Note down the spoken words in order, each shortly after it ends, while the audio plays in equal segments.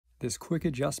This quick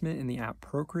adjustment in the app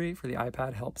Procreate for the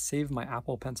iPad helps save my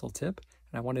Apple Pencil tip,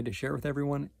 and I wanted to share it with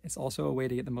everyone. It's also a way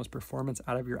to get the most performance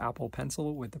out of your Apple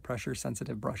Pencil with the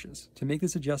pressure-sensitive brushes. To make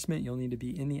this adjustment, you'll need to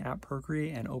be in the app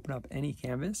Procreate and open up any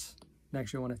canvas.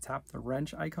 Next, you'll want to tap the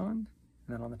wrench icon,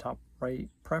 and then on the top right,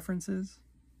 Preferences,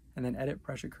 and then Edit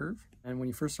Pressure Curve. And when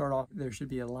you first start off, there should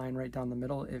be a line right down the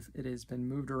middle. If it has been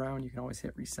moved around, you can always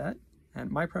hit Reset. And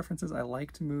my preferences, I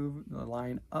like to move the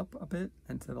line up a bit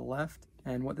and to the left.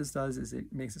 And what this does is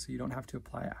it makes it so you don't have to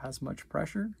apply as much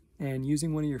pressure. And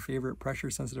using one of your favorite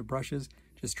pressure-sensitive brushes,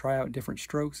 just try out different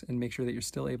strokes and make sure that you're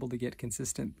still able to get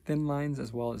consistent thin lines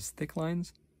as well as thick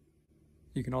lines.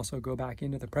 You can also go back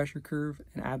into the pressure curve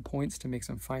and add points to make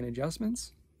some fine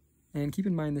adjustments. And keep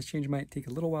in mind this change might take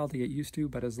a little while to get used to,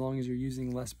 but as long as you're using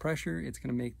less pressure, it's going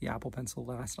to make the Apple Pencil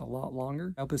last a lot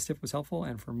longer. I hope this tip was helpful,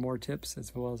 and for more tips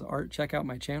as well as art, check out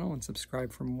my channel and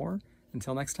subscribe for more.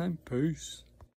 Until next time, peace!